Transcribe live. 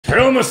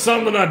Tell me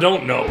something I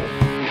don't know.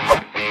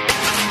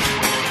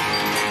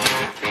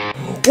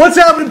 What's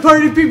happening,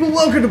 party people?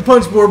 Welcome to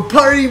Punchboard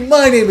Party.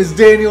 My name is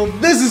Daniel,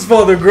 this is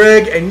Father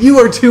Greg, and you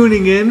are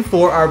tuning in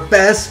for our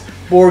best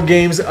board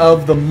games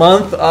of the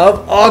month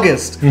of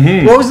August.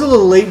 We're always a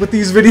little late with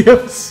these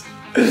videos,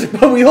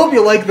 but we hope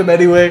you like them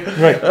anyway.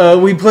 Right.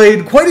 We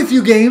played quite a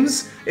few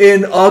games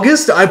in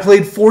August. I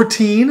played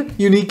 14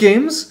 unique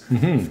games.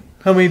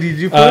 How many did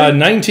you play?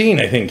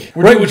 19, I think.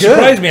 We're Right, doing which good.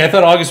 surprised me. I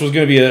thought August was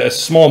going to be a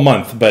small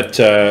month, but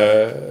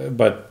a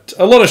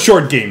lot of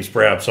short games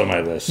perhaps on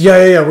my list.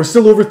 Yeah. We're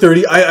still over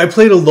 30. I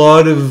played a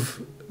lot of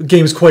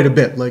games quite a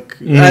bit.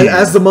 Like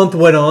as the month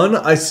went on,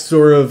 I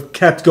sort of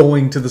kept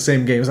going to the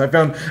same games. I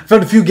found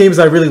a few games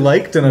I really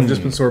liked, and I've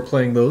just been sort of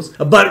playing those.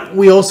 But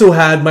we also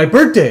had my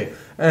birthday,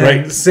 and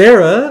Right.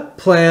 Sarah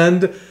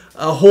planned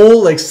a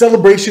whole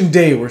celebration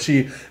day where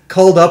she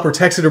called up or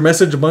texted or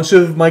messaged a bunch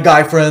of my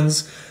guy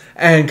friends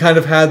and kind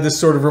of had this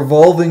sort of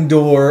revolving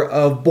door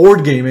of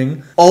board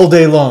gaming all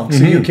day long.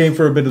 So you came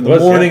for a bit in the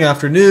morning,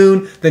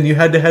 afternoon, then you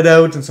had to head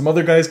out, and some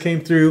other guys came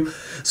through.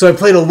 So I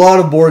played a lot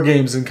of board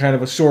games in kind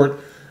of a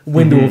short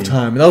window of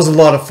time, and that was a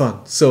lot of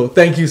fun. So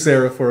thank you,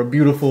 Sarah, for a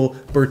beautiful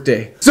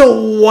birthday.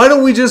 So why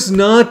don't we just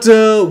not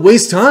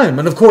waste time?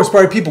 And of course,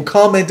 party people,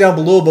 comment down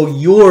below about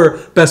your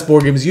best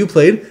board games you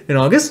played in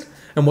August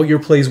and what your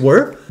plays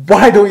were.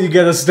 Why don't you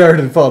get us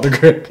started, Father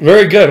Greg?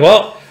 Very good.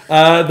 Well,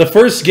 the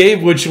first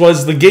game, which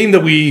was the game that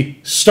we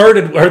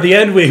started, or the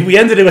end, we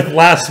ended it with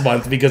last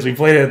month because we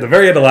played it at the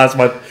very end of last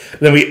month.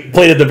 Then we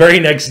played it the very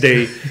next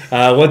day,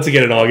 once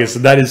again in August,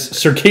 and that is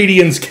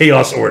Circadian's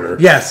Chaos Order.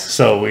 Yes.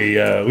 So we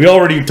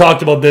already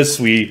talked about this.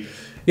 I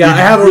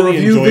have a really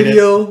review enjoyed it.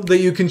 video that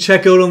you can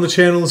check out on the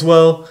channel as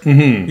well.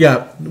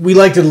 Yeah, we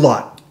liked it a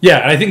lot. Yeah,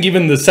 and I think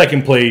even the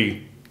second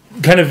play,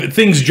 kind of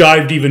things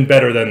jived even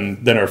better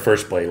than our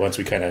first play once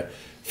we kind of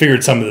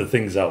figured some of the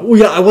things out. Well,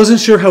 yeah, I wasn't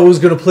sure how it was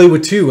going to play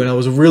with two, and I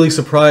was really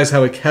surprised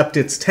how it kept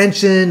its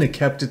tension, it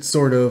kept its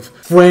sort of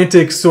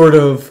frantic sort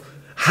of,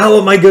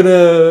 how am I going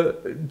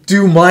to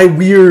do my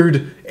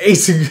weird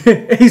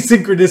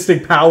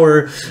asynchronistic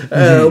power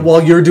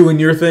while you're doing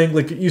your thing?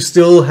 Like, you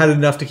still had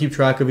enough to keep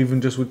track of even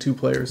just with two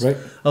players. Right.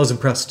 I was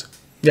impressed.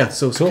 Yeah,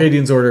 so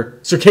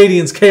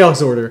Circadian's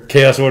Chaos Order.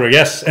 Chaos Order,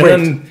 yes. And Great.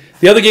 then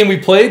the other game we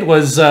played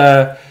was,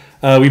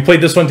 we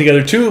played this one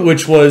together too,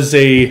 which was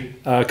a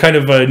kind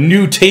of a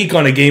new take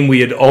on a game we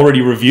had already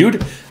reviewed.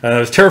 It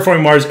was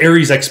Terraforming Mars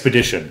Ares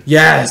Expedition.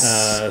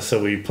 Yes!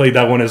 So we played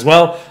that one as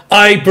well.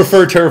 I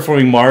prefer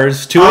Terraforming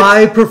Mars to it.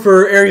 I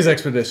prefer Ares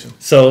Expedition.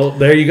 So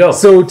there you go.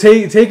 So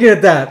take it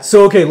at that.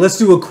 So, okay, let's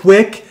do a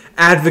quick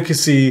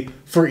advocacy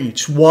for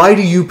each. Why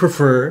do you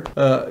prefer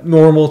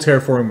normal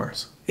Terraforming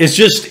Mars? It's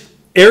just,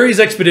 Ares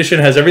Expedition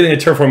has everything that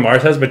Terraforming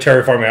Mars has, but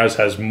Terraforming Mars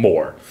has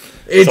more.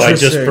 So I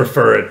just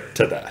prefer it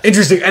to that.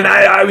 Interesting, and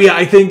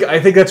I think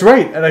that's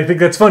right, and I think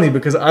that's funny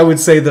because I would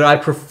say that I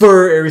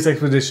prefer Ares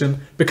Expedition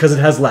because it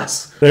has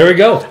less. There we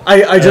go.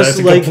 I just it's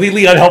a like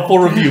completely unhelpful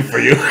review for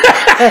you.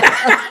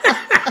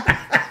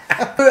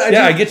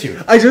 I get you.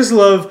 I just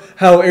love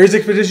how Ares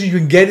Expedition, you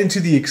can get into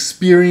the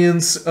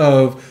experience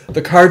of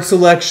the card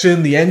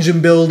selection, the engine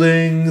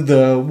building,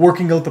 the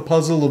working out the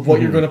puzzle of what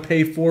you're going to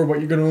pay for, what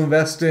you're going to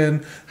invest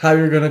in, how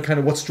you're going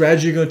to what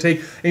strategy you're going to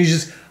take, and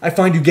I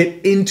find you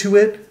get into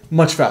it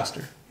much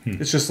faster.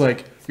 It's just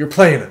like you're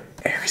playing it.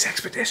 Ares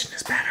Expedition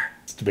is better.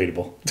 It's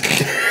debatable.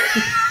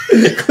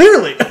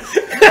 Clearly.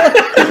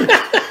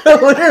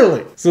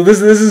 Clearly. So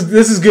this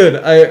is good.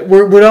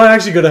 We're not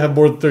actually going to have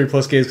more than 30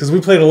 plus games because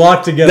we played a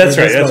lot together. That's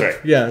right.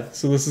 Yeah,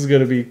 so this is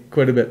going to be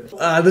quite a bit.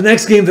 The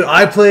next game that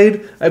I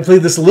played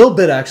this a little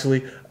bit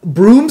actually.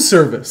 Broom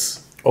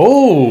Service.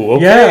 Oh,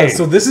 okay. Yeah,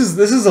 so this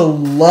is a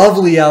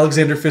lovely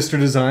Alexander Pfister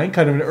design,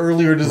 kind of an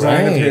earlier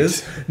design of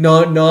his.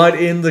 Not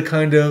in the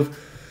kind of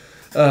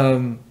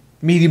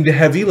medium to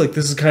heavy. Like,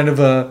 this is kind of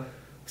a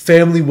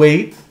family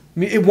weight.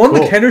 It won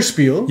the Kenner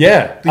Spiel.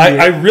 Yeah,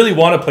 I really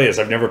want to play this.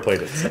 I've never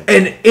played it. So.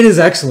 And it is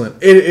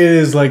excellent. It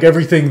is like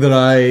everything that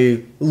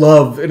I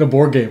love in a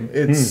board game.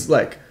 It's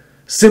like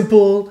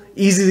simple,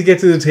 easy to get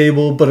to the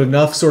table, but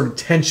enough sort of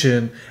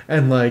tension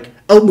and like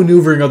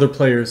outmaneuvering other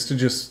players to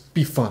just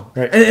be fun.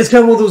 Right. And it's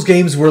kind of one of those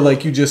games where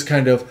like you just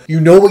kind of, you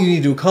know what you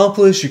need to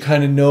accomplish, you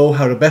kind of know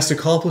how to best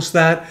accomplish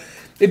that.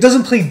 It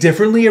doesn't play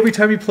differently every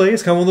time you play.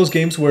 It's kind of one of those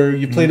games where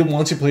you played it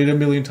once, you played it a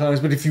million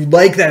times, but if you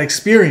like that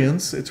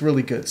experience, it's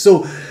really good.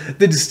 So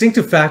the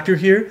distinctive factor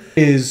here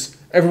is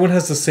everyone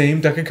has the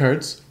same deck of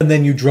cards, and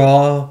then you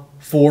draw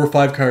 4 or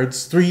 5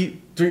 cards, three.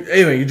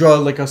 Anyway, you draw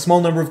like a small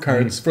number of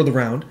cards for the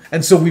round,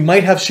 and so we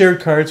might have shared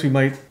cards, we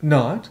might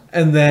not,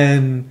 and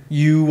then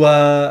you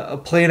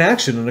play an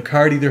action, and a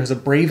card either has a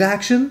brave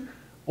action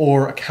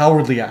or a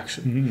cowardly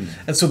action.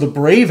 And so the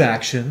brave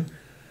action,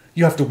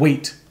 you have to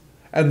wait,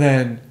 and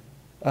then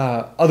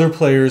other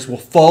players will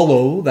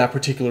follow that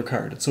particular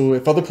card. So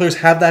if other players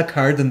have that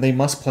card, then they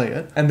must play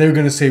it. And they're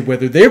going to say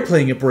whether they're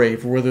playing it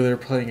brave or whether they're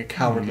playing it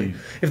cowardly.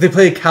 If they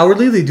play it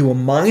cowardly, they do a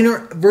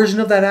minor version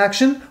of that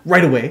action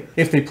right away.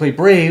 If they play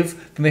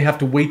brave, then they have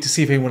to wait to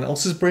see if anyone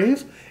else is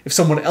brave. If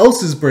someone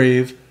else is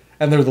brave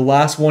and they're the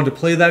last one to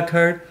play that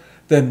card,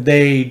 then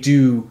they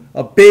do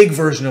a big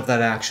version of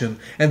that action,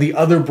 and the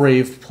other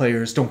Brave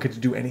players don't get to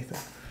do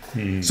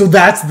anything. So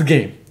that's the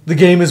game. The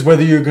game is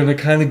whether you're going to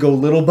kind of go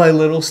little by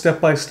little, step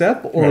by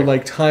step, or Right.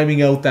 like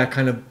timing out that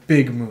kind of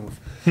big move.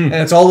 And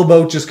it's all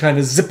about just kind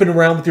of zipping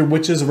around with your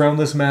witches around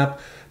this map,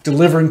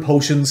 delivering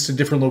potions to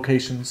different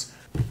locations.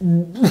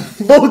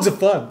 Loads of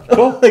fun.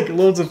 Cool. Like,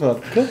 loads of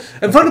fun. Cool.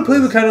 And fun to play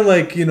with kind of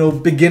like,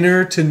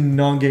 beginner to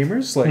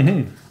non-gamers.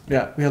 Like,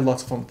 yeah, we had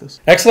lots of fun with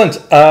this. Excellent.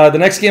 The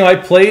next game I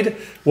played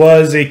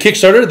was a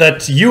Kickstarter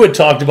that you had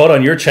talked about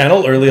on your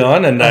channel early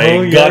on, and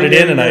I got it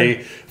in, and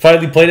I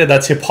finally played it.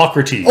 That's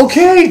Hippocrates.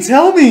 Okay,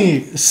 tell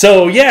me.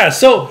 So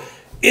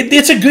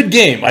it's a good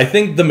game. I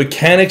think the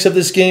mechanics of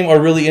this game are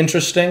really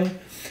interesting.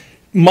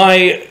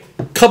 My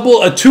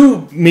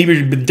two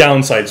maybe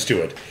downsides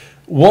to it.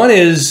 One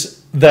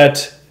is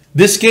that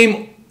this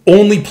game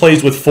only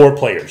plays with 4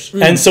 players,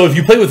 and so if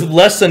you play with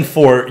less than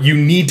 4, you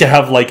need to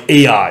have like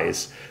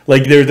AIs.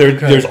 Like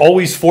there's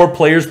always 4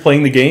 players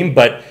playing the game,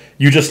 but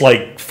you just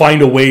like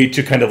find a way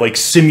to kind of like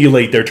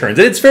simulate their turns.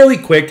 And it's fairly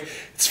quick.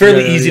 It's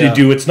fairly easy to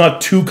do. It's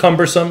not too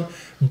cumbersome,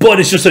 but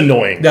it's just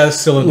annoying. That's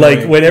still annoying.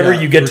 Like whenever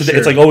you get to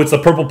it's like, oh, it's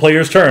the purple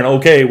player's turn.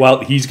 Okay,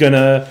 well, he's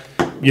gonna,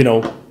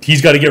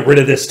 he's got to get rid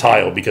of this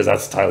tile because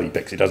that's the tile he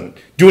picks. He doesn't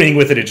do anything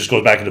with it. It just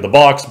goes back into the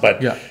box.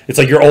 But it's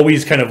like you're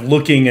always kind of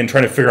looking and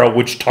trying to figure out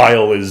which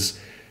tile is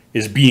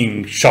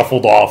being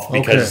shuffled off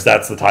because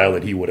that's the tile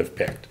that he would have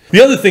picked.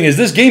 The other thing is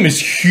this game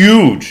is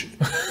huge.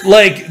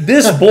 Like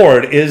this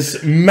board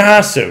is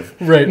massive.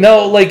 Right.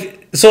 Now,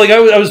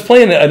 I was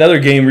playing another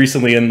game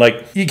recently, and like,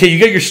 okay, you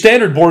get your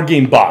standard board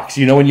game box,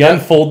 when you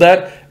unfold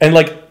that, and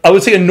like, I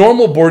would say a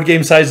normal board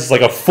game size is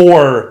like a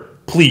 4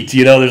 pleat,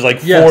 there's like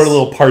 4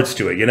 little parts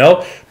to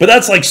it, but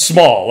that's like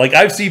small. Like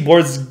I've seen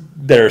boards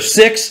that are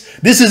 6.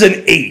 This is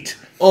an 8.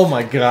 Oh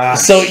my gosh.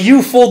 So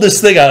you fold this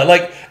thing out,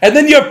 like, and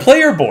then you have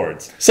player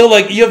boards. So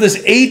like you have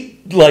this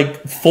 8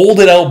 like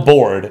folded out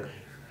board,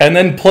 and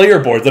then player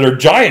boards that are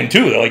giant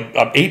too. They're like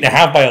an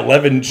 8.5 by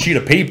 11 sheet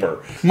of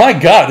paper. My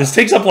God, this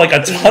takes up like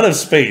a ton of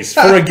space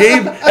for a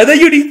game. And then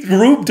you need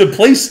room to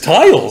place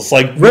tiles,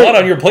 like not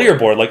on your player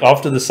board, like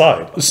off to the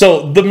side.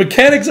 So the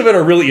mechanics of it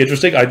are really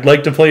interesting. I'd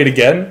like to play it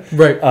again.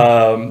 Right.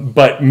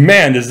 But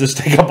man, does this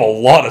take up a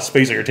lot of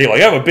space on your table.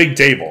 Like, I have a big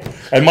table,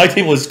 and my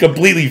table is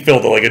completely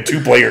filled with like a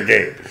 2-player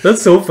game.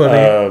 That's so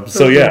funny.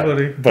 So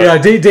funny.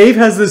 But Dave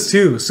has this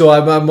too. So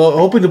I'm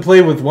hoping to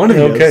play with one of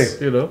these.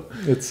 Okay.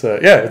 It's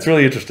it's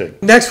really interesting.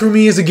 Next for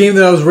me is a game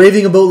that I was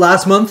raving about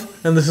last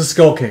month, and this is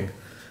Skull King.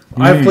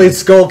 I've played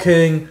Skull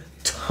King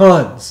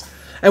tons,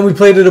 and we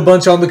played it a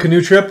bunch on the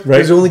canoe trip. Right. It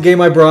was the only game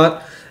I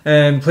brought,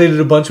 and played it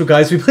a bunch with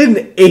guys. We played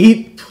an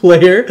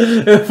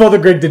 8-player. Father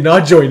Greg did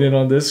not join in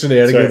on this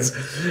shenanigans,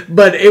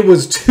 but it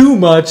was too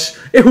much.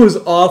 It was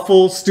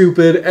awful,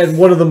 stupid, and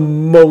one of the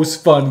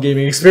most fun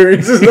gaming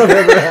experiences I've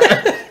ever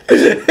had.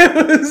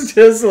 It was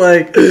just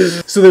like,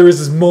 so there was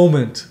this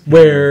moment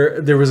where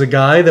there was a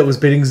guy that was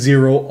bidding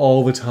 0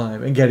 all the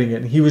time and getting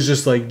it, and he was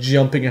just like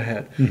jumping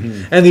ahead.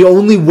 And the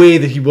only way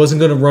that he wasn't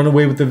going to run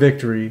away with the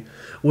victory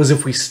was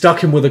if we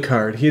stuck him with a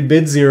card. He had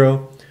bid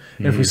 0,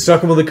 and if we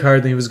stuck him with a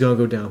card, then he was going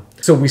to go down.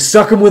 So we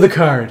stuck him with a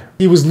card.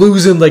 He was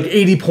losing like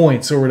 80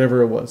 points or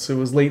whatever it was. It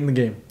was late in the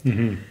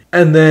game.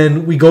 And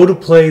then we go to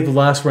play the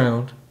last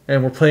round,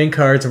 and we're playing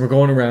cards, and we're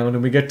going around,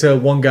 and we get to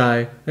one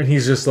guy, and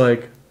he's just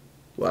like,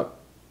 well,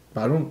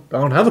 I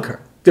don't have a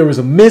card. There was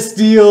a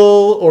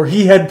misdeal, or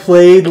he had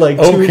played like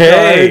 2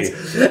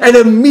 cards, and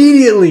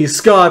immediately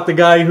Scott, the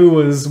guy who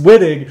was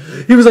winning,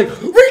 he was like,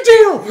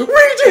 redeal.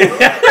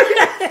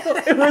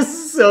 It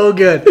was so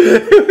good.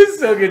 It was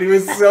so good. He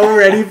was so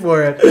ready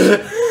for it.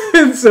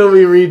 And so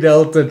we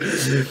redealt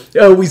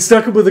it. We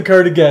stuck him with a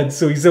card again,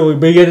 so we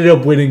ended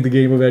up winning the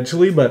game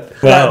eventually, but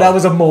that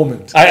was a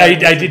moment. I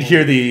did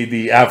hear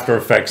the after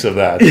effects of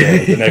that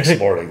the next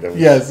morning. There was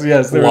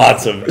yes. There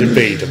lots of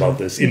debate about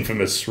this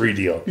infamous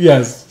redeal.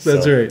 Yes,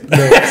 that's right.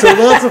 No, so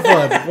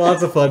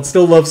lots of fun.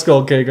 Still love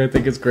Skull King. I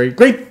think it's great.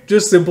 Great,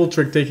 just simple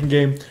trick-taking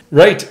game.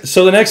 Right.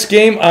 So the next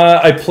game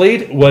I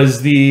played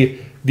was the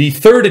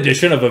 3rd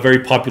edition of a very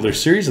popular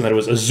series, and that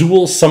was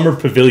Azul Summer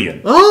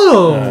Pavilion.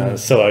 Oh!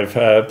 So I've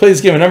played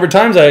this game a number of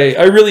times.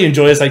 I really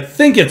enjoy this. I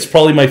think it's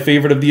probably my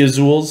favorite of the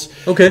Azuls.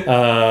 Okay.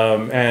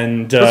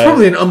 That's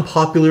probably an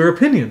unpopular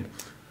opinion.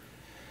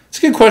 It's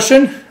a good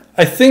question.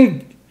 I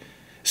think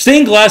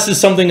stained glass is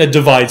something that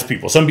divides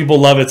people. Some people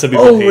love it, some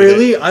people hate it. Oh,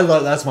 really?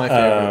 That's my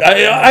favorite.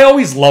 I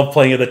always love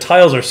playing it. The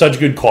tiles are such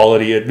good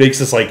quality. It makes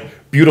this like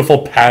beautiful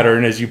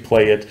pattern as you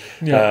play it.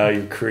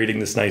 You're creating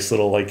this nice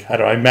little, like, I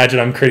don't know, I imagine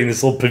I'm creating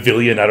this little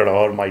pavilion, I don't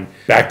know, in my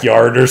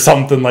backyard or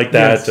something like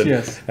that.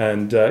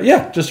 And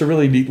just a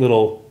really neat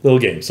little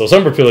game. So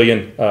Summer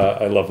Pavilion,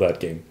 I love that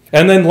game.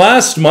 And then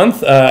last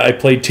month, I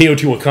played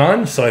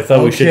Teotihuacan, so I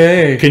thought we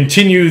should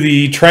continue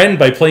the trend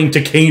by playing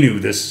Tekhenu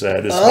this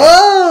month.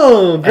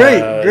 Oh,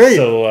 great.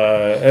 So,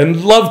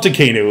 and love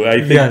Tekhenu, I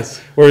think.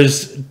 Yes.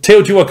 Whereas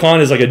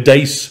Teotihuacan is like a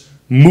dice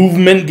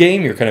movement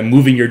game. You're kind of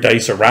moving your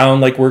dice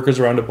around like workers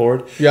around a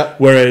board. Yeah.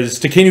 Whereas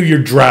Tekhenu,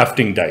 you're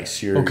drafting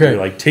dice. You're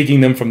like taking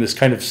them from this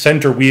kind of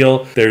center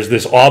wheel. There's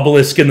this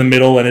obelisk in the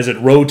middle, and as it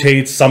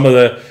rotates, some of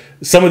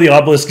the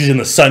obelisk is in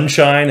the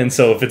sunshine, and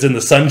so if it's in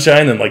the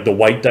sunshine, then like the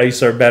white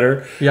dice are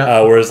better.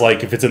 Yeah. Whereas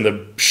like if it's in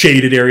the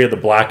shaded area, the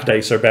black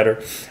dice are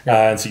better.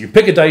 And so you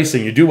pick a dice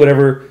and you do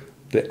whatever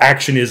the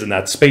action is in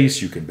that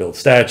space. You can build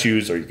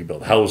statues, or you can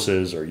build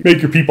houses, or you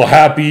make your people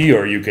happy,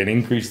 or you can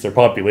increase their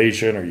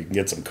population, or you can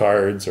get some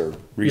cards or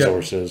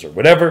resources or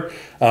whatever.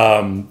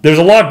 There's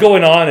a lot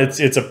going on.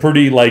 It's a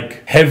pretty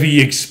like heavy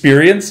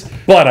experience,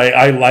 but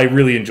I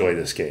really enjoy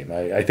this game.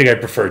 I think I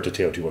prefer it to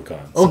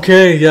Teotihuacan.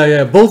 Okay,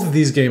 yeah. Both of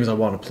these games I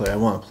want to play.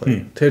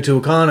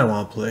 Teotihuacan, I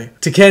want to play.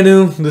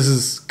 Tekhenu, this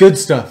is good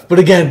stuff. But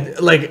again,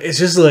 like it's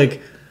just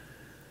like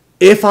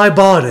if I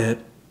bought it,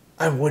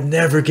 I would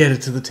never get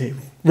it to the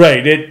table.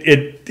 Right.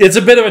 It's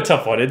a bit of a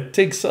tough one. It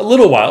takes a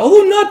little while,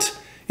 although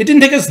it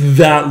didn't take us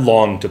that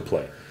long to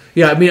play.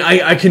 Yeah, I mean,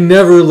 I can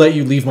never let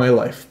you leave my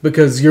life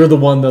because you're the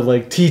one that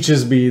like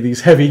teaches me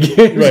these heavy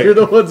games. Right. You're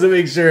the ones that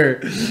make sure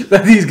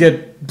that these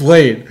get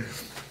played.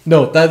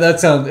 No, that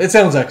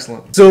sounds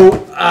excellent.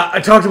 So I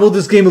talked about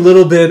this game a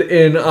little bit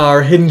in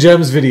our Hidden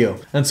Gems video,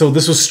 and so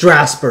this was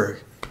Strasbourg.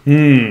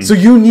 So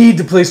you need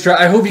to play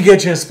Strasbourg. I hope you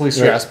get a chance to play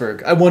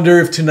Strasbourg. Right. I wonder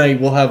if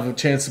tonight we'll have a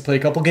chance to play a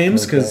couple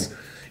games because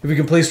if we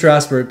can play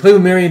Strasbourg. Played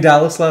with Mary and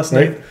Dallas last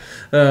night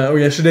or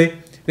yesterday.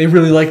 They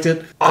really liked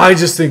it. I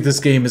just think this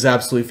game is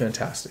absolutely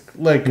fantastic.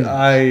 Like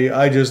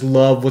I just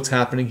love what's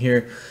happening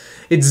here.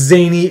 It's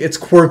zany. It's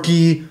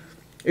quirky.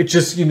 It's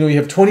just, you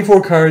have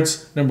 24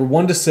 cards, number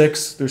 1 to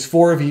 6. There's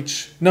 4 of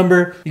each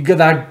number. You get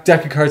that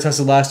deck of cards has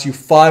to last you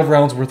 5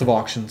 rounds worth of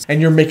auctions. And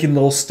you're making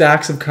little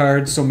stacks of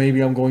cards. So maybe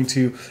I'm going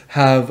to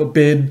have a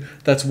bid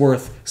that's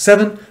worth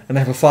 7, and I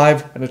have a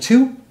 5 and a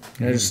 2.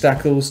 And I just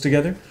stack those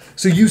together.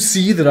 So you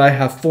see that I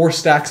have 4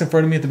 stacks in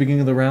front of me at the beginning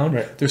of the round.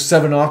 Right. There's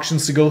 7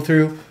 auctions to go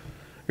through.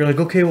 You're like,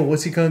 okay, well,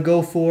 what's he going to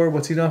go for?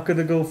 What's he not going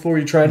to go for?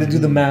 You're trying to do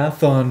the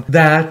math on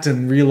that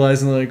and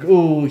realizing, like,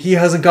 oh, he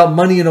hasn't got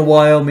money in a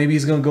while. Maybe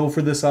he's going to go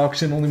for this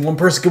auction. Only one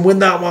person can win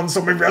that one,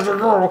 so maybe I should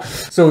go.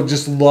 So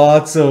just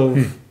lots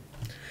of...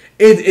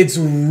 It's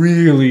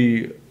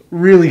really,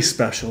 really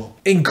special.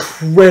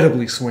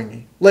 Incredibly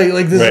swingy.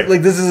 Like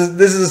this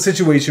is a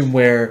situation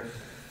where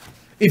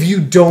if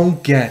you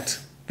don't get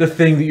the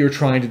thing that you're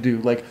trying to do,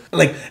 like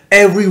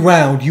every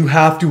round you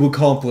have to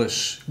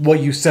accomplish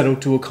what you set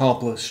out to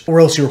accomplish, or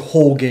else your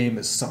whole game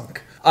is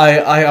sunk.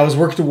 I was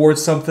working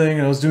towards something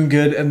and I was doing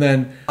good, and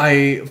then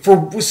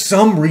for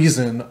some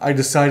reason I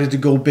decided to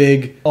go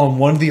big on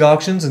one of the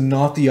auctions and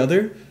not the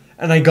other,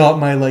 and I got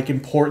my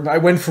I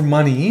went for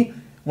money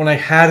when I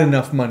had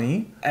enough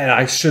money, and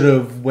I should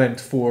have went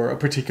for a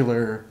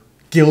particular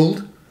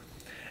guild,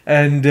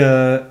 and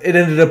it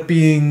ended up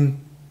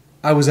being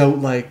I was out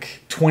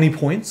like 20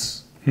 points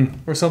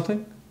or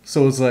something.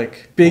 So it's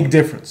like big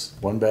difference.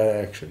 One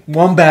bad action.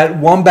 One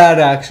bad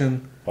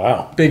action.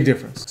 Wow. Big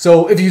difference.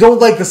 So if you don't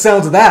like the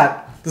sounds of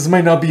that, this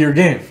might not be your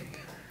game.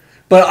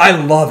 But I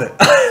love it.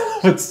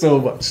 I love it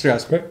so much.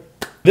 Strasbourg.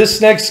 This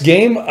next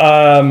game,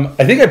 I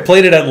think I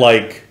played it at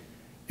like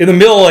in the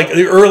middle, like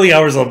the early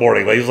hours of the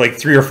morning. Like it was like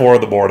 3 or 4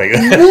 in the morning.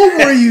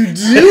 What were you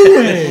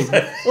doing?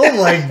 Oh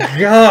my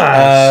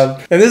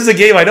gosh. And this is a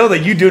game I know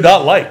that you do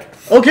not like.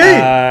 Okay.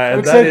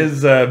 That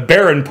is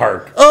Baron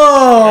Park.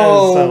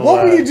 Oh, so,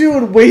 what were you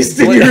doing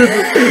wasting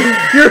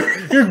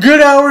your good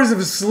hours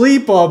of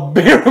sleep on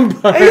Baron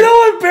Park? You know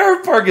what?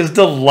 Baron Park is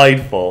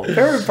delightful.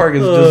 Baron Park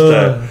is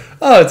just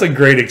it's a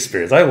great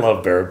experience. I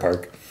love Baron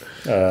Park.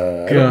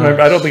 I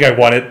don't think I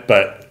won it,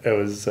 but it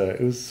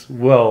was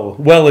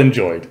well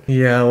enjoyed.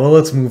 Yeah, well,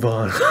 let's move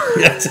on.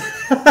 Yes.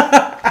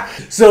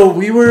 So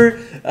we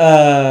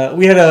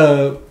had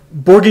a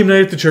board game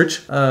night at the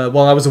church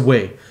while I was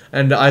away.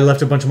 And I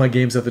left a bunch of my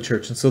games at the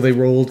church. And so they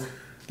rolled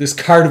this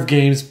cart of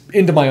games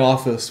into my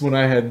office when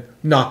I had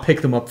not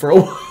picked them up for a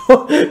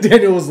while.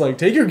 Daniel was like,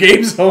 take your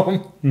games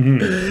home.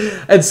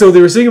 Mm-hmm. And so they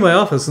were sitting in my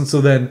office. And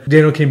so then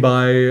Daniel came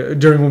by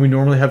during when we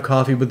normally have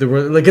coffee. But there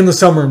were, like in the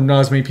summer, not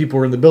as many people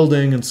were in the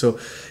building. And so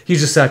he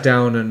just sat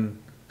down and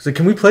was like,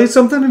 can we play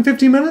something in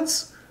 15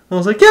 minutes? And I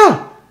was like,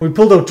 yeah. We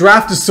pulled out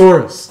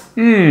Draftosaurus.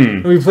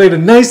 And we played a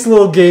nice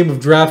little game of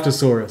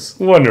Draftosaurus.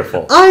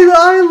 Wonderful.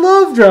 I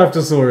love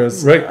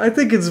Draftosaurus. Right. I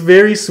think it's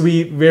very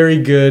sweet,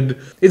 very good.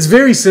 It's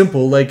very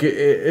simple. Like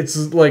it's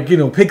like,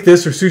 pick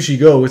this or Sushi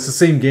Go. It's the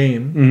same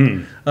game.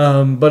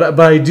 Mm-hmm. But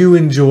I do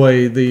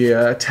enjoy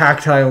the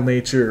tactile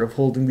nature of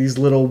holding these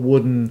little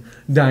wooden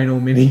dino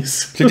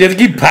minis. So you have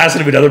to keep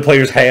passing them in other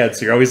players'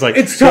 hands. You're always like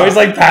always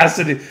like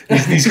passing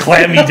these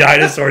clammy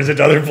dinosaurs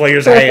into other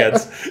players'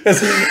 hands. Yes,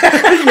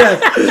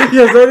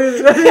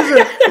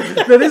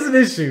 that is is an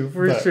issue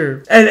for But-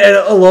 sure. And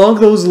along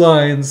those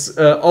lines,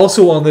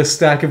 also on this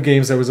stack of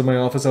games that was in my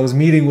office, I was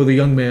meeting with a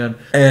young man,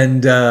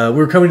 and we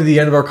were coming to the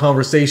end of our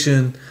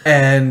conversation,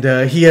 and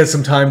he had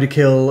some time to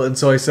kill, and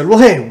so I said, well,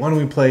 hey, why don't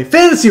we play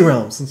Fantasy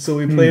Realms? And so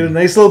we played a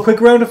nice little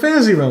quick round of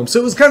Fantasy Realms. So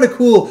it was kind of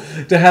cool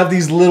to have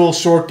these little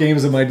short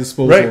games at my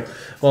disposal Right.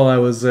 while I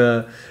was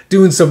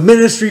doing some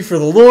ministry for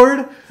the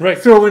Lord. Right.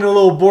 Throw in a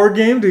little board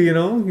game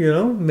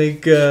to,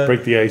 make...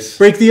 Break the ice.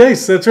 Break the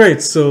ice, that's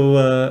right.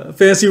 So,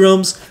 Fantasy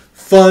Realms,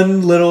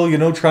 fun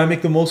little, try and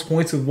make the most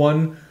points with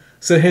one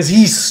set of hands.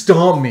 He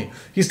stomped me.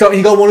 He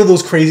got one of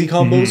those crazy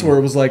combos where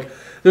it was like,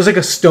 there's like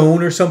a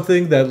stone or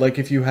something that, like,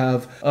 if you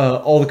have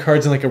all the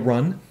cards in like a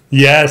run.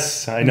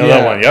 Yes, I know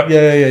that one. Yep.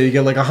 Yeah. You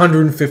get like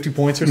 150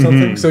 points or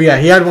something. So, yeah,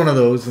 he had one of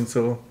those. And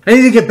so, I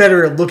need to get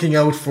better at looking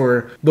out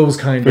for those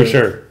kind of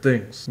sure.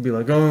 things. Be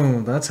like,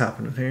 oh, that's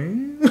happening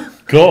here.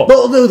 Cool. But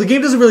although the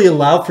game doesn't really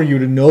allow for you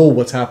to know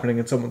what's happening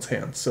in someone's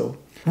hands, so...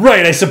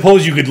 Right, I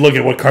suppose you could look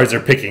at what cards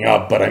they're picking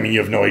up, but I mean, you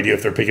have no idea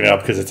if they're picking it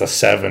up because it's a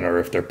 7 or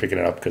if they're picking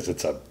it up because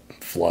it's a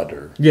flood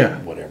or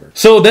whatever.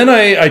 So then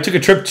I took a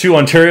trip to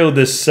Ontario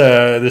this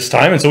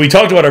time, and so we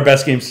talked about our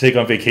best games to take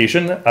on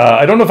vacation.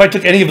 I don't know if I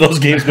took any of those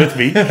games with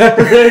me. So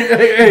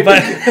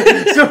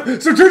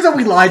it turns out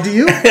we lied to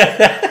you.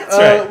 That's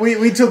right.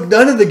 We took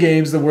none of the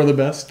games that were the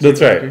best.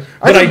 That's right.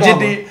 But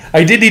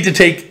I did need to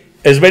take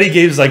as many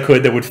games as I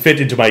could that would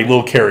fit into my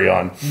little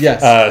carry-on.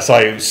 Yes.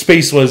 So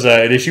space was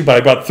an issue, but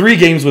I brought 3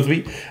 games with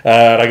me,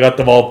 and I got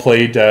them all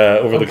played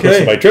over the course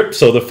of my trip.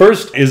 So the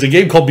first is a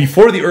game called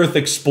Before the Earth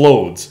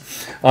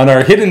Explodes. On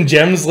our hidden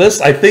gems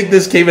list, I think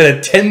this came in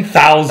at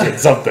 10,000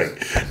 something.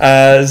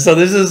 So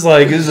this is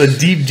a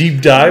deep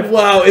dive.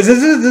 Wow, does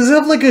it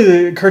have like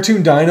a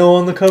cartoon dino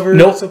on the cover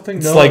or something?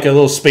 It's like a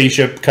little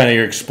spaceship, kind of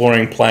you're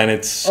exploring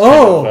planets.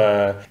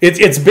 Oh.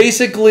 It's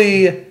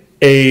basically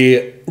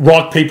a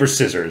rock, paper,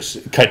 scissors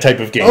type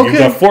of game. Okay. You've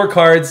got 4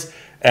 cards,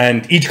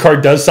 and each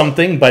card does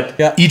something, but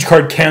each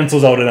card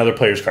cancels out another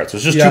player's card. So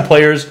it's just 2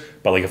 players,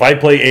 but like if I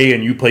play A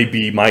and you play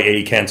B, my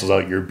A cancels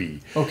out your B.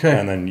 Okay.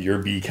 And then your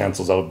B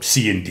cancels out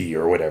C and D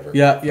or whatever.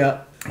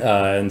 Yeah.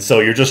 And so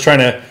you're just trying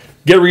to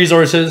get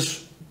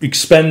resources,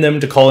 expend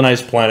them to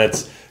colonize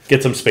planets,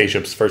 get some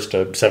spaceships. First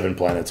to 7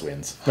 planets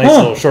wins. Nice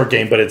little short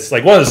game, but it's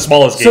like one of the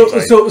smallest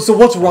games. So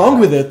what's wrong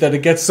with it that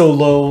it gets so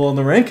low on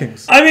the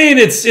rankings? I mean,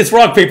 it's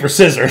rock, paper,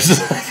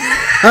 scissors.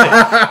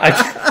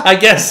 I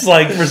guess,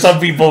 like, for some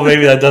people,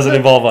 maybe that doesn't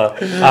involve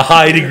a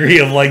high degree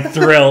of, like,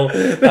 thrill.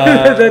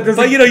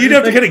 But, you'd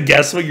have to kind of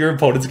guess what your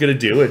opponent's going to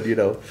do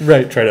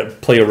and, try to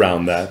play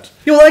around that.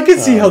 Yeah, well, I can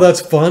see how that's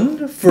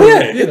fun for,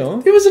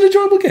 it was an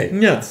enjoyable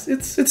game. Yeah.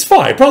 It's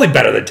fine. Probably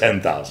better than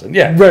 10,000.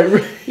 Yeah.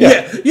 Right.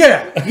 Yeah.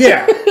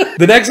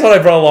 The next one I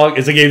brought along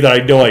is a game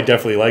that I know I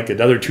definitely like.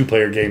 Another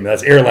 2-player game.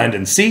 That's Air, Land,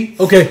 and Sea.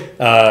 Okay.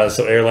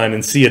 So Air, Land,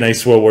 and Sea, a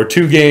nice World War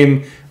II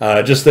game.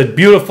 Just the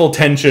beautiful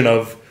tension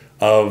of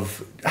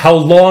how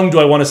long do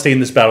I want to stay in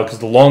this battle? Because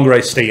the longer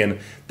I stay in,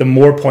 the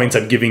more points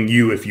I'm giving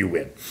you if you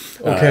win.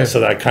 Okay. So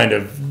that kind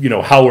of,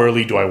 how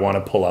early do I want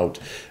to pull out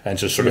and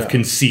just sort of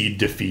concede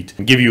defeat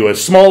and give you a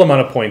small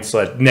amount of points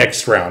so that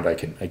next round I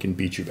can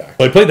beat you back.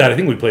 So I played that. I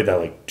think we played that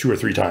like 2 or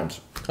 3 times.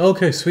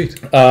 Okay,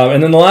 sweet.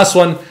 And then the last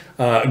one,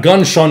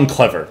 Gun Shun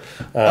Clever.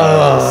 So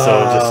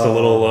just a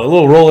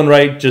little roll and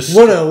write. Just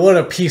what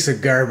a piece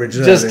of garbage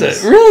that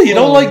is. Really, you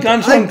don't like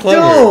Gun Shun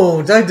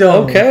Clever? I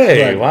don't.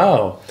 Okay,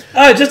 wow.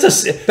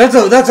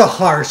 That's a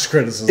harsh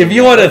criticism. If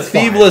you want a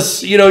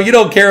themeless, you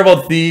don't care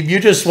about theme. You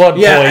just want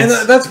points.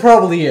 And that's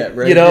probably it,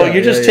 right?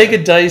 You just take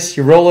a dice,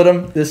 you roll at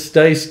them. This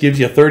dice gives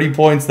you 30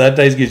 points. That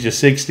dice gives you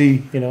 60.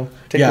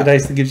 Take the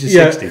dice that gives you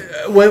 60.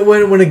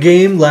 When a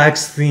game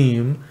lacks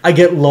theme, I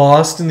get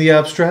lost in the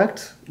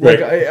abstract. Like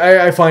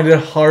I find it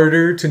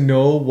harder to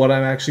know what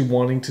I'm actually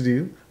wanting to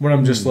do when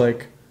I'm just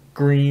like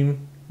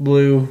green,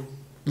 blue.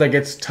 Like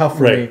it's tough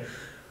for me.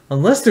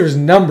 Unless there's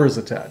numbers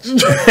attached.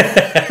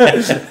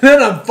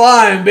 Then I'm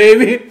fine,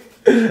 baby.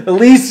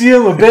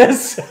 Elysium,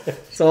 Abyss.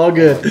 It's all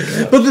good.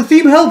 But the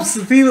theme helps.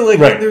 The theme,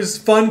 there's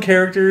fun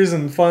characters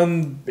and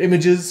fun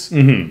images.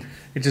 Mm-hmm.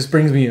 It just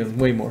brings me in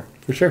way more.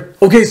 For sure.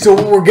 Okay, so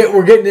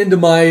we're getting into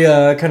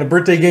my kind of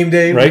birthday game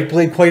day. Right. We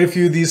played quite a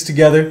few of these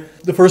together.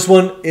 The first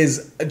one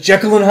is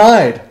Jekyll and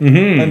Hyde.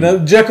 Mm-hmm.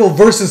 And Jekyll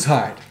versus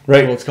Hyde. Right.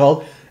 That's what it's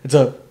called. It's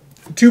a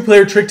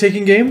 2-player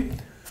trick-taking game.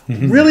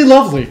 Mm-hmm. Really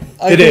lovely.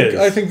 I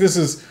think this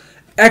is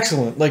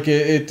excellent. Like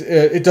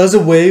it does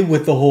away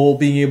with the whole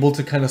being able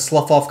to kind of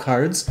slough off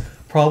cards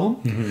problem.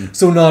 Mm-hmm.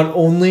 So not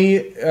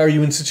only are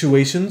you in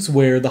situations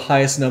where the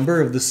highest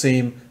number of the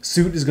same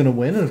suit is going to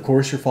win, and of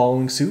course you're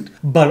following suit,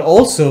 but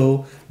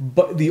also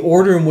the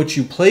order in which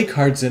you play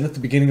cards in at the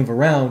beginning of a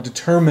round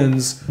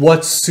determines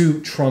what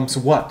suit trumps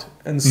what.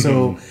 And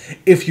so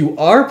if you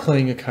are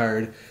playing a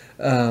card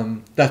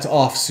that's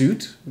off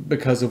suit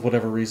because of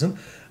whatever reason,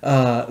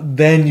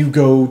 then you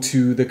go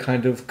to the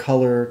kind of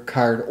color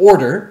card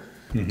order.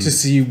 to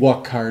see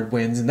what card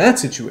wins in that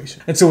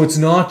situation. And so it's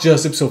not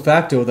just ipso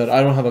facto that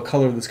I don't have a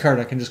color of this card,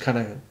 I can just kind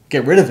of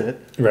get rid of it.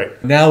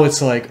 Right. Now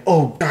it's like,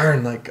 oh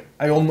darn, like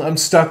I'm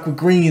stuck with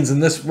greens in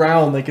this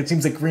round. Like it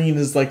seems like green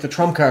is like the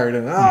trump card,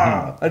 and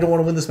I don't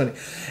want to win this many.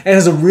 And it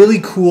has a really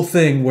cool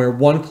thing where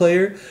one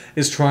player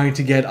is trying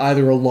to get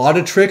either a lot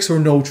of tricks or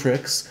no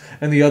tricks,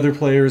 and the other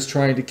player is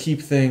trying to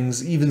keep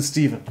things even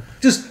Steven.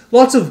 Just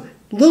lots of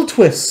little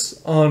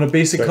twists on a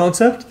basic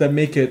concept that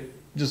make it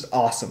just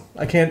awesome.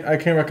 I can't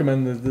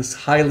recommend this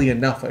highly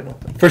enough, I don't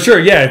think. For sure,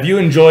 yeah. If you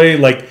enjoy,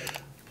 like,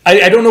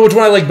 I don't know which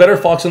one I like better,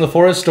 Fox in the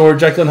Forest or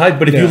Jekyll and Hyde,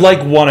 but if you like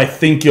one, I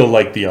think you'll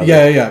like the other.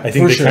 Yeah, I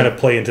think they kind of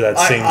play into that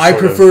same I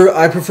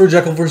prefer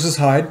Jekyll versus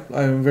Hyde.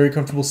 I'm very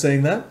comfortable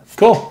saying that.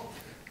 Cool.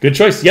 Good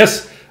choice.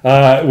 Yes.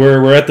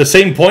 We're at the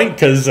same point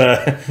because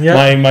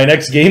my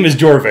next game is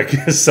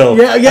Jorvik. So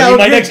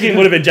my next game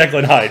would have been Jekyll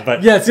and Hyde,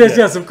 but yes,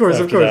 of course.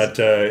 That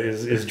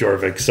is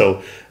Jorvik.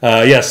 So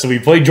so we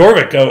played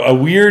Jorvik, a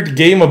weird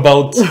game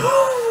about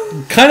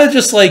kind of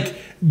just like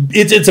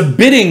it's a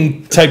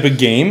bidding type of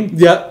game.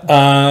 Yeah.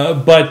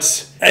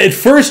 But at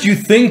first you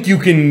think you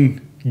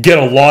can get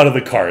a lot of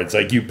the cards.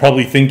 Like you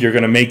probably think you're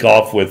going to make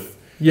off with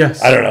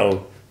I don't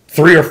know,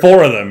 3 or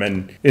 4 of them,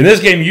 and in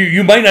this game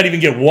you might not even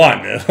get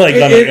one. Like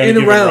in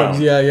a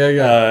round. Yeah.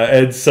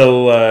 And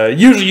so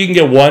usually you can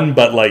get one,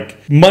 but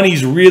like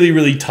money's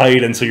really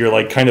tight, and so you're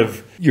like kind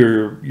of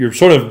you're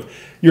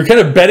kind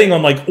of betting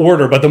on like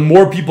order. But the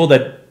more people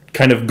that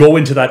kind of go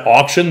into that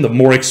auction, the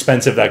more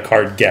expensive that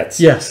card gets.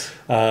 Yes.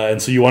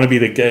 And so you want to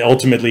be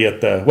ultimately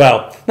at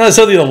not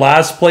necessarily the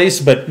last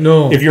place, but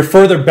no. If you're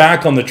further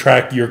back on the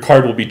track, your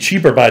card will be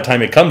cheaper by the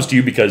time it comes to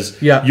you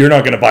because you're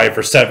not going to buy it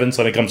for 7.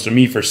 So then it comes to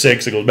me for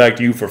 6. It goes back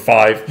to you for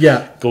 5.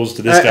 Yeah. It goes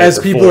to this guy as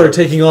for people 4. are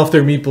taking off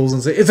their meeples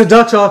and say it's a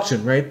Dutch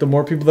auction, right? The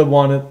more people that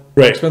want it,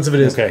 the more expensive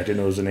it is. Okay, I didn't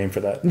know there was a name for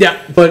that. Yeah,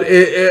 but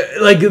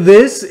like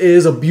this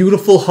is a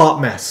beautiful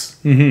hot mess.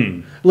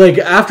 Mm-hmm. Like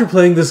after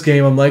playing this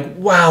game, I'm like,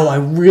 wow, I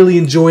really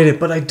enjoyed it,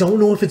 but I don't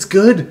know if it's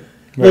good.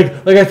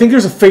 Right. Like I think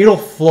there's a fatal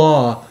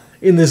flaw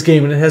in this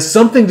game, and it has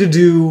something to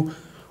do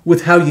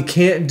with how you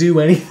can't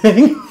do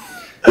anything.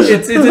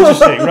 It's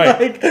interesting,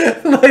 right?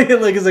 like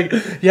it's like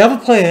you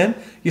have a plan,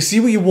 you see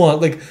what you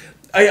want. Like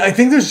I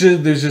think there's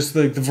just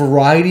like the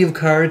variety of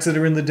cards that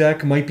are in the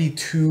deck might be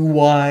too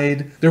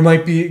wide. There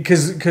might be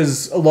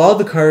because a lot of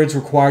the cards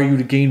require you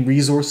to gain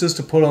resources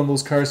to put on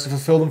those cards to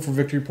fulfill them for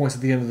victory points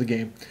at the end of the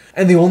game.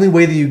 And the only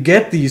way that you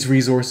get these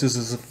resources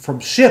is from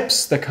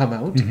ships that come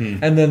out,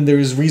 and then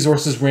there's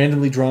resources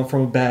randomly drawn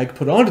from a bag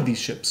put onto these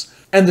ships.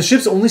 And the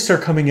ships only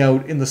start coming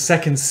out in the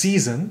second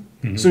season,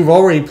 so we've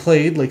already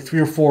played like 3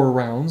 or 4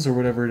 rounds or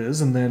whatever it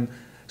is, and then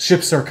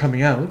ships start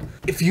coming out.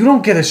 If you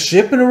don't get a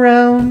ship in a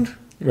round,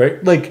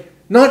 right? Like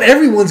not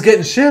everyone's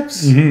getting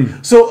ships,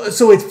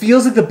 so it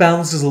feels like the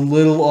balance is a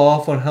little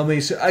off on how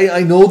many.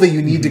 I know that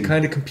you need to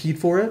kind of compete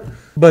for it,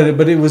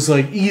 but it was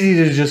like easy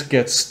to just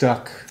get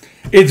stuck.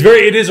 It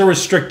is a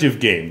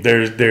restrictive game.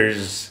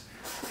 This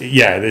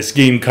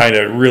game kind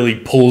of really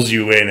pulls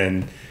you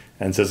in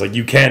and says like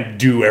you can't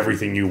do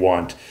everything you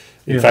want.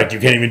 In fact, you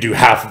can't even do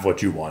half of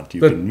what you want.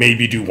 You can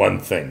maybe do one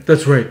thing.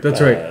 That's right.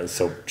 Right.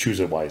 So choose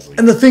it wisely.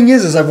 And the thing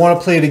is I want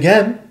to play it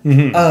again.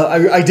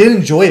 I did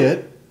enjoy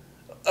it,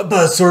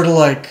 but sort of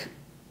like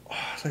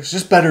there's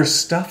just better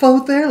stuff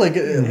out there. Like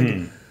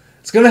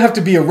it's gonna have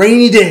to be a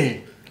rainy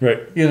day. Right.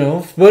 You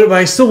know, but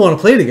I still want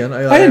to play it again.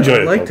 I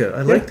enjoyed it.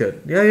 I liked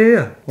it.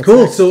 Yeah.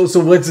 Cool. Next? So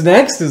what's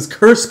next is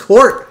Curse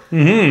Court.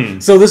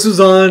 So this was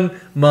on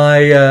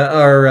my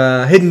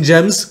our hidden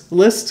gems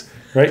list.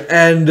 Right.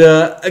 And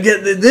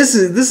again, this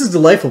is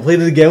delightful.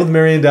 Played it again with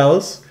Marianne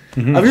Dallas.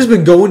 I've just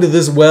been going to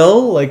this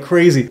well like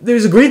crazy.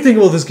 There's a great thing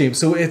about this game.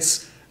 So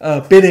it's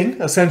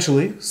bidding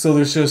essentially. So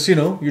there's just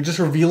you're just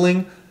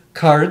revealing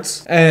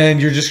cards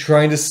and you're just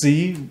trying to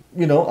see.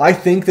 I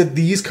think that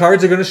these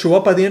cards are going to show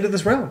up by the end of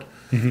this round.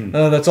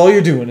 That's all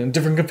you're doing in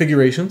different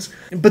configurations.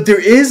 But there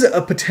is a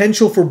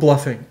potential for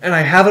bluffing, and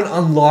I haven't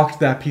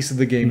unlocked that piece of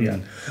the game yet.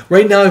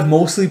 Right now, I've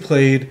mostly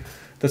played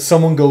that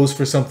someone goes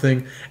for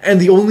something, and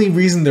the only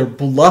reason they're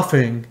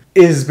bluffing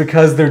is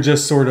because they're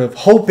just sort of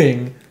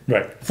hoping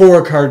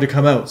for a card to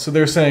come out. So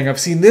they're saying, I've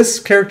seen this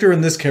character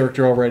and this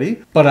character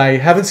already, but I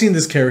haven't seen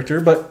this character,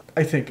 but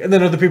I think. And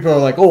then other people are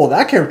like, oh, well,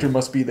 that character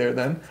must be there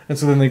then. And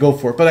so then they go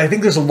for it. But I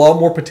think there's a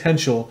lot more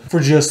potential for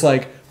just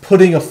like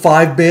putting a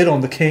 5 bid on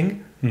the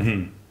king.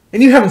 And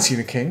you haven't seen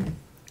a king.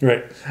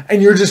 Right.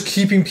 And you're just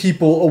keeping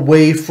people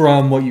away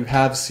from what you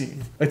have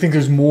seen. I think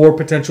there's more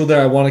potential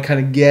there. I want to kind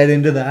of get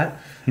into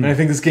that. And I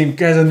think this game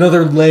has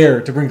another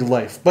layer to bring to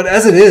life. But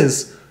as it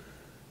is,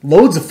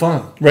 loads of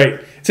fun.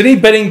 Right. It's an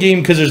 8-betting game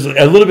because there's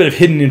a little bit of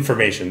hidden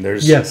information.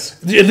 There's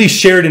at least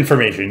shared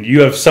information.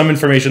 You have some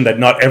information that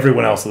not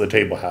everyone else at the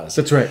table has.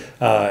 That's right.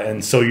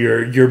 And so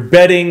you're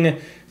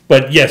betting.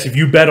 But yes, if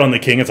you bet on the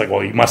king, it's like,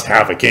 well, you must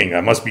have a king.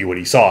 That must be what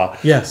he saw.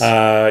 Yes.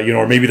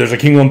 Or maybe there's a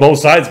king on both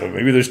sides, but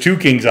maybe there's 2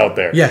 kings out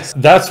there. Yes.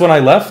 That's when I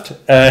left,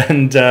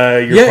 and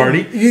your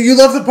party. You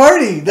left the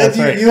party. That's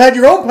right. You had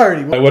your own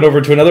party. I went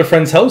over to another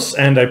friend's house,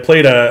 and I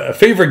played a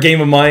favorite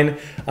game of mine,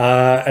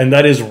 and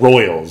that is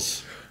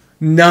Royals.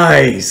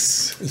 Nice.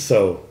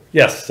 So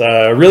yes,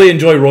 really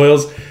enjoy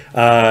Royals.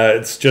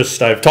 It's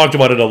just I've talked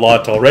about it a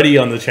lot already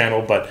on the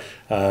channel, but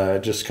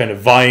just kind of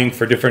vying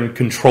for different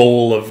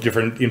control of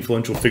different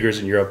influential figures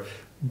in Europe.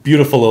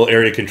 Beautiful little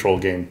area control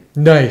game.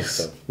 Nice.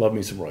 So, love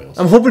me some Royals.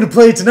 I'm hoping to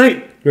play it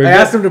tonight. Very I good.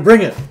 asked him to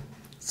bring it.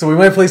 So we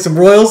might play some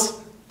Royals.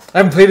 I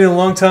haven't played it in a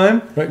long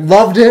time. Right.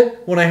 Loved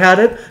it when I had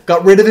it.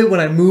 Got rid of it when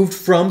I moved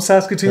from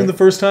Saskatoon the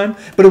first time.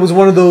 But it was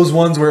one of those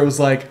ones where it was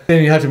like,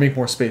 then you have to make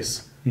more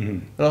space.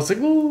 And I was like,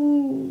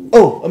 ooh.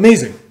 Oh,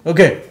 amazing.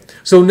 Okay.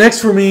 So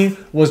next for me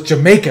was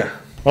Jamaica.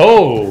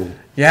 Oh,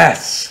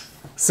 Yes.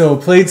 So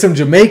played some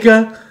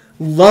Jamaica.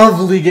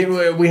 Lovely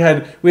game. We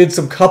had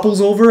some couples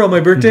over on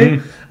my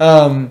birthday.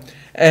 And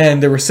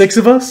there were 6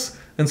 of us.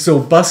 And so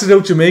busted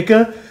out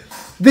Jamaica.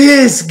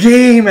 This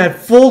game at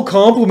full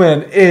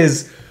complement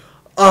is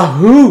a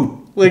hoot.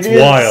 Like,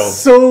 it's wild.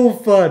 so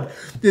fun.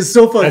 It's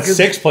so fun. that's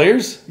 6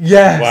 players?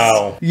 Yes.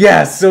 Wow.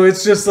 Yes. So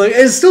it's just like,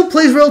 it still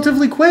plays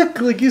relatively quick.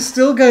 Like, you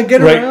still gotta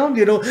get Right. around,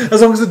 you know,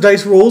 as long as the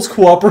dice rolls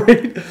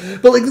cooperate.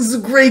 But like, this is a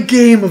great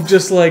game of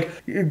just like,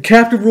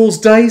 captain rolls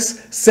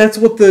dice, sets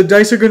what the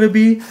dice are gonna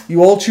be.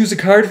 You all choose a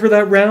card for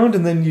that round,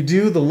 and then you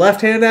do the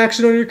left hand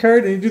action on your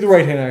card, and you do the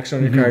right hand action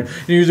on your card.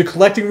 You're either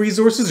collecting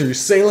resources or you're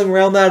sailing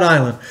around that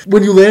island.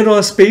 When you land on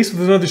a space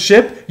with another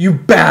ship, you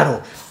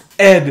battle.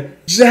 And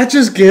that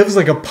just gives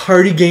like a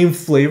party game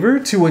flavor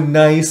to a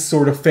nice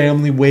sort of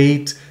family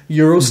weight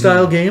Euro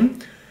style game.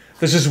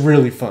 That's just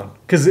really fun.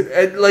 Because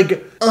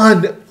like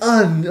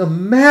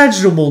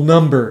unimaginable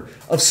number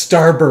of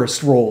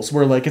starburst rolls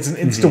where like it's an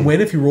insta win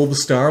if you roll the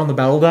star on the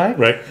battle die.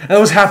 Right. And that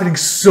was happening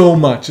so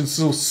much. And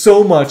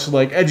so much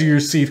like edge of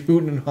your seat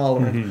hooting and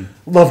hollering.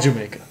 Love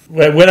Jamaica.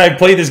 When I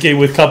play this game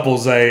with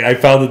couples, I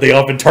found that they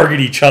often target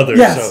each other.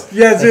 Yes, so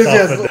yes.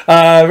 that's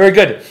often- very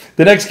good.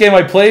 The next game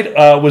I played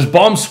was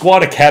Bomb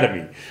Squad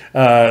Academy.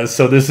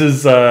 So this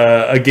is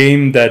a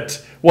game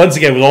that, once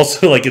again, was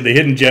also like in the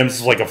Hidden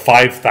Gems, like a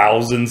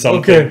 5,000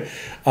 something. Okay.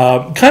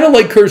 Kind of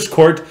like Cursed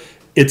Court.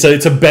 It's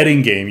a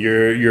betting game.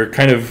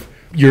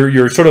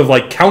 You're sort of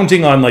like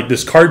counting on like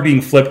this card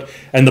being flipped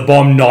and the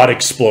bomb not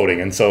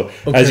exploding. And so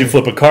as you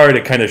flip a card,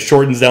 it kind of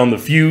shortens down the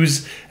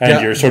fuse,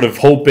 and you're sort of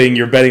hoping,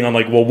 you're betting on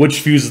like, well, which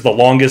fuse is the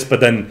longest,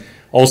 but then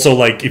also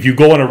like if you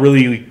go on a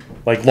really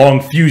like long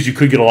fuse, you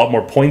could get a lot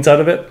more points out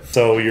of it.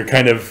 So you're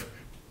kind of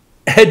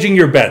hedging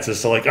your bets as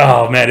to like,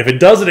 oh man, if it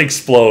doesn't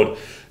explode,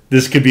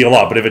 this could be a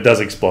lot, but if it does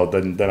explode,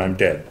 then I'm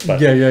dead.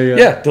 But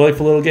yeah,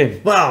 delightful little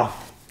game. Wow.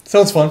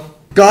 Sounds fun.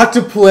 Got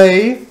to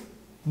play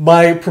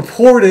my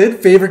purported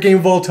favorite game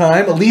of all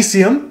time,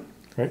 Elysium.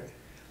 Right.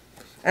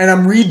 And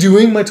I'm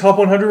redoing my top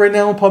 100 right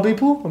now in Puppy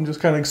Pool. I'm just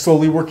kind of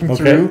slowly working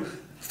through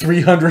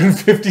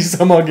 350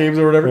 some odd games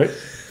or whatever. Right.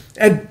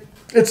 And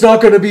it's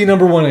not going to be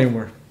number 1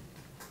 anymore.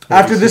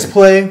 After this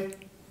play,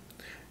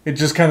 it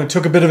just kind of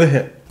took a bit of a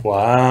hit.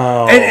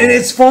 Wow. And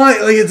it's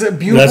fine. Like, it's a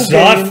beautiful That's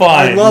game. not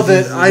fine. I love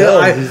This it. is-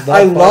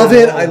 I love fine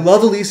it. at all. I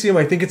love Elysium.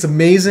 I think it's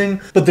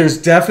amazing. But there's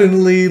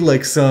definitely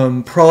like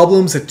some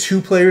problems at 2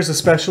 players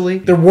especially.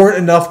 There weren't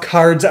enough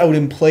cards out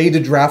in play to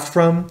draft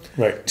from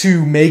Right.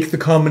 to make the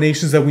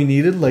combinations that we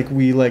needed. Like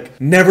we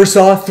like never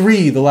saw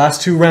 3 the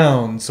last 2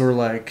 rounds, or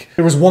like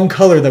there was one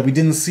color that we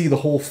didn't see the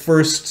whole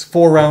first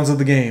 4 rounds of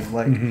the game.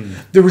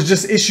 Like there was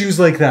just issues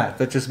like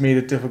that just made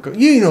it difficult.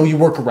 You know, you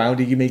work around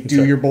it, you make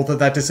do, you're both at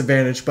that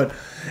disadvantage, but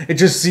it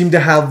just seemed to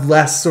have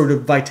less sort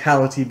of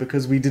vitality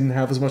because we didn't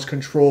have as much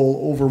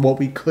control over what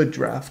we could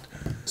draft.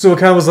 So it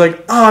kind of was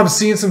like, I'm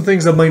seeing some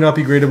things that might not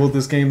be great about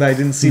this game that I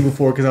didn't see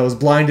before because I was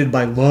blinded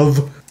by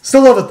love.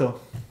 Still love it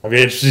though. I'll be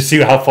interested to see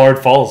how far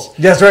it falls.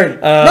 Yes,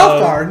 right.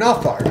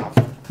 Not far.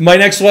 My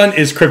next one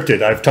is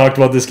Cryptid. I've talked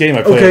about this game.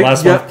 I played it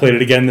last month, played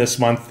it again this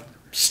month.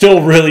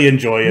 Still really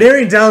enjoy it.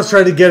 Mary and Dallas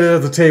tried to get it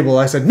at the table.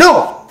 I said,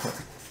 no!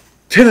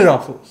 Hit it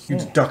off. You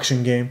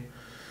deduction game.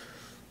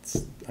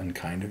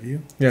 Unkind of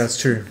you. Yeah,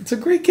 it's true. It's a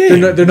great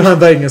game. They're not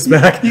inviting us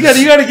back. You got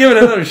to give it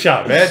another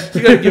shot, man.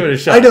 You got to give it a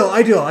shot.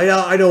 I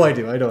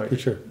do. For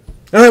sure.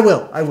 And I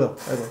will.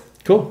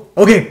 Cool.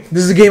 Okay,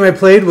 this is a game I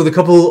played with a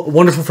couple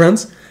wonderful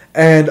friends,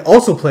 and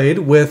also played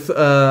with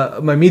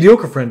my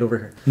mediocre friend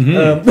over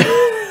here.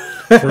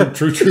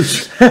 True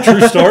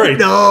story.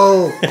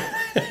 No.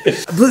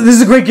 This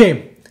is a great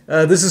game.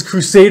 This is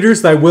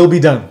Crusaders Thy Will Be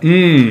Done.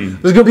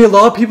 There's going to be a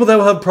lot of people that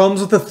will have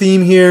problems with the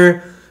theme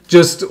here.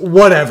 Just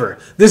whatever.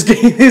 This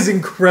game is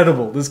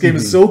incredible. This game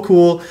is so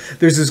cool.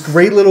 There's this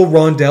great little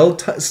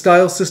rondelle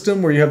style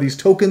system where you have these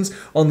tokens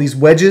on these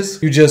wedges.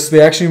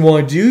 The action you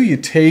want to do, you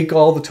take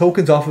all the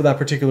tokens off of that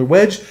particular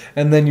wedge,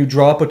 and then you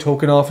drop a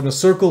token off in a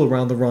circle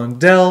around the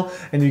rondelle,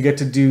 and you get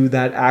to do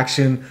that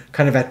action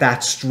kind of at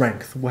that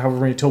strength, however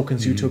many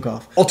tokens you took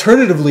off.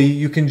 Alternatively,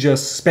 you can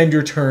just spend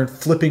your turn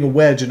flipping a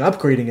wedge and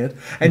upgrading it,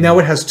 and now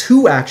it has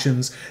 2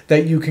 actions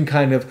that you can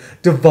kind of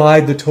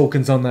divide the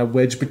tokens on that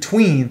wedge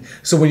between.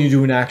 So when you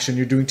do an action,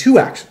 you're doing 2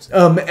 actions.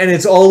 And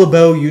it's all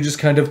about you just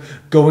kind of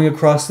going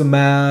across the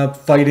map,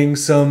 fighting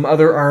some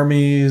other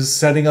armies,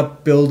 setting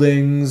up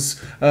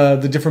buildings.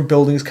 The different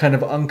buildings kind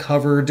of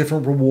uncover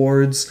different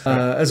rewards,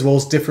 as well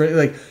as different,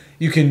 like,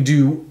 You can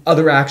do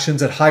other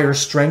actions at higher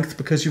strength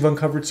because you've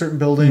uncovered certain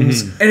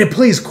buildings. And it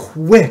plays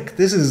quick.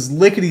 This is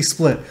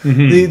lickety-split.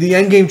 The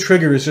end game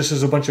trigger is just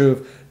there's a bunch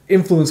of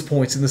influence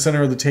points in the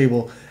center of the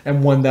table,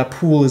 and when that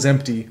pool is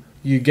empty,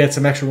 you get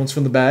some extra ones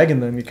from the bag,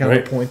 and then you count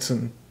up points,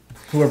 and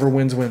whoever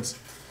wins, wins.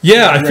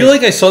 Yeah, I feel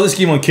like I saw this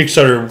game on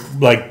Kickstarter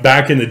like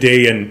back in the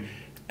day,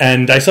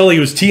 and I saw like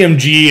it was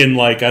TMG, and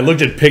like I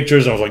looked at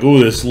pictures and I was like,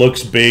 "Ooh, this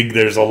looks big.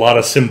 There's a lot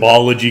of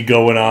symbology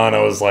going on."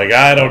 I was like,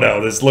 "I don't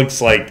know. This looks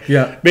like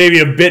maybe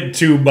a bit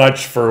too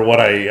much for what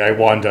I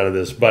want out of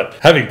this." But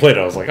having played it,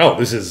 I was like, "Oh,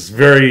 this is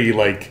very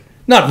like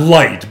not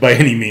light by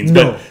any means,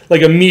 but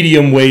like a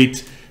medium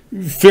weight,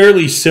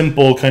 fairly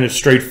simple, kind of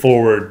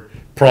straightforward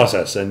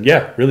process." And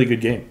yeah, really good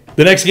game.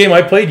 The next game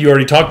I played, you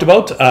already talked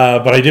about,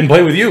 but I didn't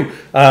play with you.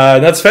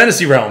 That's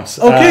Fantasy Realms.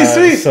 Okay,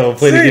 sweet. So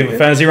played a game of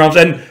Fantasy Realms,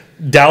 and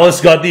Dallas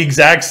got the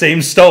exact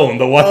same stone,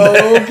 the one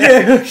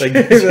that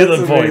gives you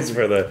the points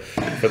for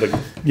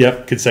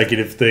the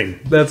consecutive thing.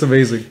 That's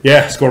amazing.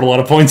 Yeah, scored a lot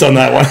of points on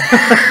that one.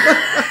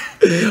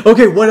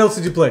 Okay, what else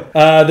did you play?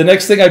 The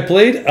next thing I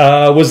played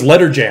was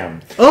Letter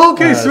Jam.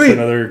 Okay, sweet. It's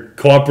another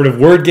cooperative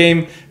word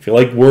game. If you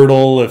like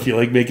Wordle, if you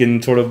like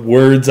making sort of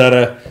words out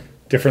of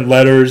different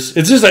letters,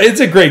 it's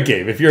a great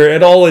game. If you're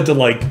at all into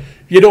like,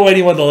 if you know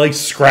anyone that likes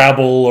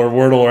Scrabble or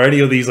Wordle or any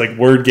of these like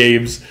word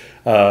games,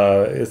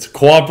 it's a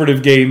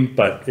cooperative game,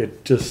 but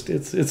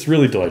it's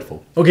really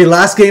delightful. Okay,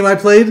 last game I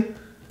played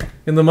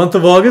in the month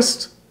of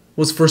August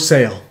was For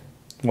Sale.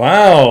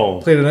 Wow.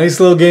 Played a nice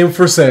little game,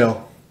 For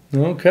Sale.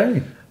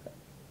 Okay.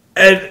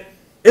 And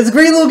it's a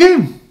great little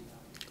game.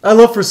 I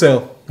love For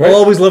Sale. Right. I'll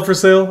always love For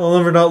Sale. I'll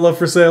never not love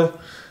For Sale.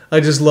 I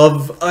just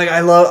love,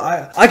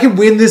 I can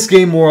win this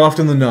game more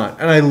often than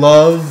not. And I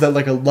love that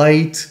like a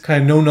light,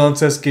 kind of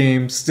no-nonsense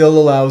game still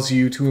allows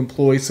you to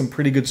employ some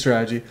pretty good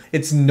strategy.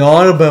 It's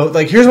not about,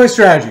 like, here's my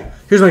strategy.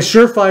 Here's my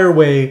surefire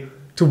way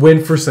to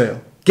win For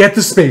Sale. Get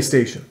the space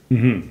station.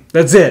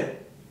 That's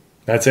it.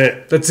 That's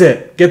it. That's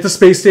it. Get the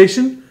space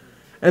station,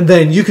 and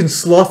then you can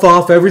slough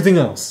off everything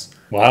else.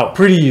 Wow.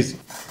 Pretty easy.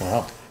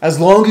 Wow. As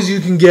long as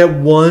you can get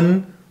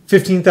one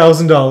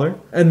 $15,000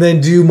 and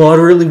then do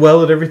moderately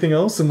well at everything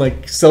else and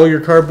like sell your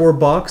cardboard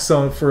box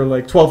for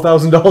like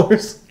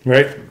 $12,000.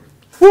 Right.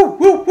 Woo,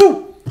 woo,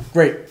 woo.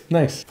 Great.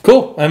 Nice.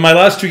 Cool. And my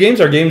last two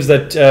games are games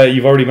that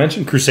you've already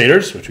mentioned.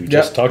 Crusaders, which we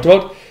just talked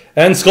about,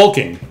 and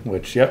Skulking,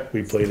 which,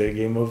 we played a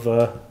game of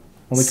on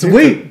the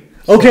Sweet.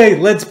 Okay,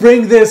 let's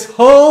bring this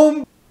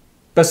home.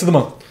 Best of the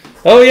month.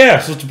 Oh, yeah.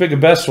 So to pick a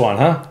best one,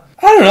 huh?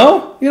 I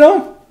don't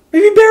know.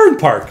 Maybe Barron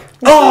Park.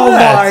 Oh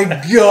my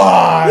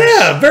gosh!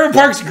 Yeah, Barron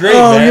Park's great,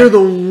 man. man. You're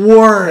the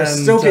worst.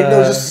 And, okay,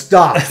 no, just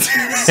stop.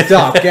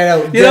 Stop. Get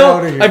out. Get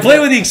out of here. I play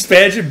with the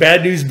expansion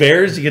Bad News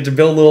Bears. You get to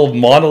build little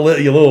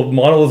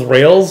monolith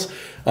rails.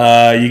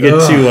 You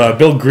get to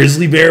build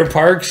grizzly bear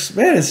parks.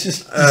 Man, it's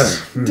just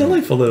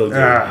delightful little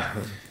game.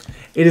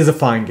 It is a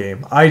fine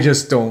game. I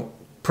just don't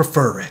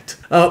prefer it.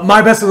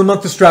 My best of the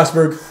month is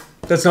Strasbourg.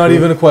 That's not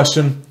even a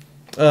question.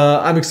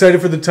 I'm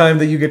excited for the time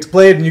that you get to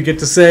play it and you get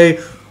to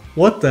say,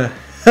 what the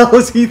hell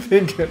is he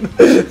thinking?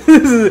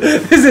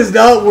 This is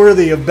not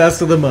worthy of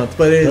best of the month,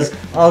 but it is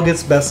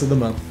August's best of the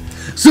month.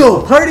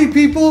 So, party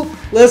people,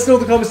 let us know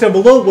in the comments down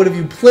below, what have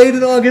you played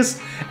in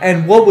August,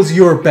 and what was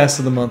your best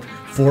of the month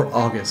for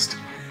August?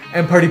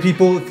 And party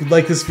people, if you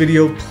like this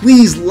video,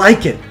 please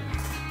like it.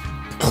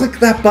 Click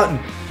that button,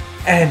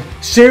 and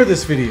share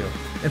this video,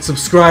 and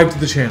subscribe to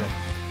the channel.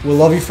 We'll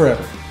love you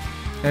forever.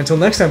 And until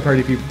next time,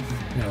 party people.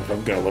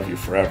 I'm gonna love you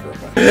forever.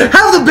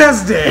 Have the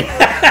best day!